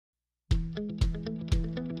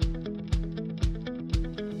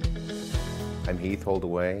I'm Heath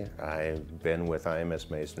Holdaway. I've been with IMS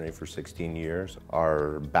Masonry for 16 years.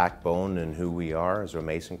 Our backbone and who we are is a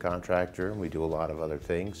mason contractor. We do a lot of other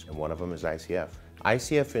things, and one of them is ICF.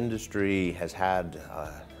 ICF industry has had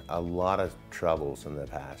a lot of troubles in the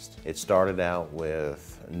past. It started out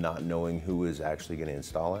with not knowing who was actually going to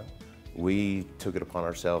install it. We took it upon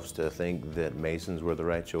ourselves to think that masons were the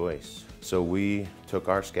right choice. So we took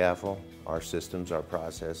our scaffold, our systems, our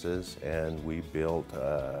processes, and we built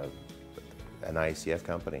an ICF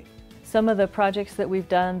company. Some of the projects that we've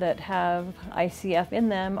done that have ICF in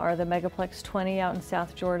them are the Megaplex 20 out in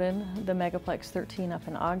South Jordan, the Megaplex 13 up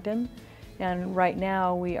in Ogden, and right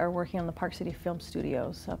now we are working on the Park City Film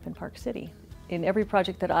Studios up in Park City. In every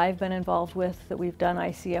project that I've been involved with that we've done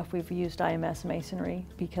ICF, we've used IMS Masonry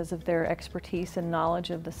because of their expertise and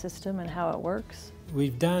knowledge of the system and how it works.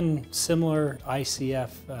 We've done similar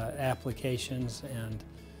ICF applications and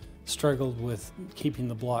struggled with keeping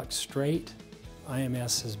the block straight.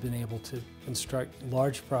 IMS has been able to construct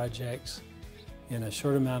large projects in a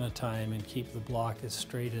short amount of time and keep the block as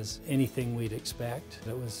straight as anything we'd expect.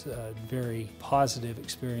 It was a very positive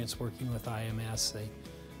experience working with IMS.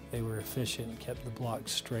 They were efficient, kept the block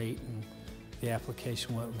straight, and the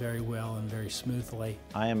application went very well and very smoothly.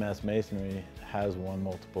 IMS Masonry has won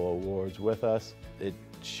multiple awards with us. It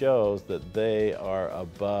shows that they are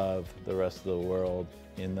above the rest of the world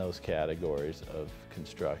in those categories of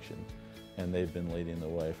construction, and they've been leading the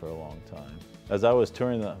way for a long time. As I was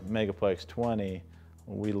touring the Megaplex 20,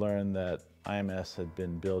 we learned that IMS had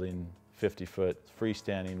been building 50-foot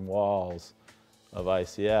freestanding walls of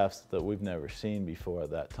ICFs that we've never seen before at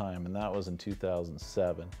that time, and that was in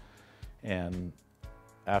 2007. And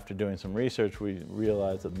after doing some research, we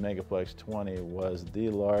realized that the Megaplex 20 was the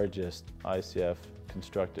largest ICF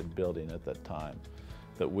constructed building at that time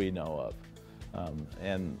that we know of.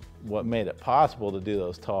 And what made it possible to do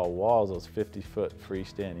those tall walls, those 50-foot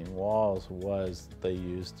freestanding walls, was they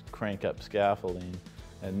used crank-up scaffolding.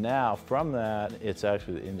 And now, from that, it's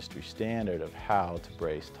actually the industry standard of how to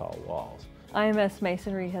brace tall walls. IMS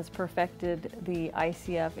Masonry has perfected the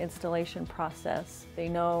ICF installation process. They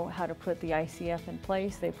know how to put the ICF in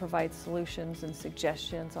place. They provide solutions and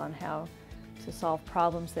suggestions on how to solve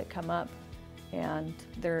problems that come up, and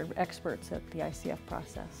they're experts at the ICF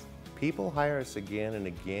process. People hire us again and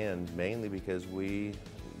again, mainly because we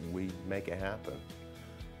make it happen.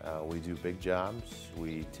 We do big jobs.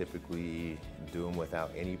 We typically do them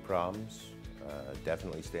without any problems.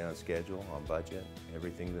 Definitely stay on schedule, on budget,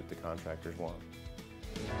 everything that the contractors want.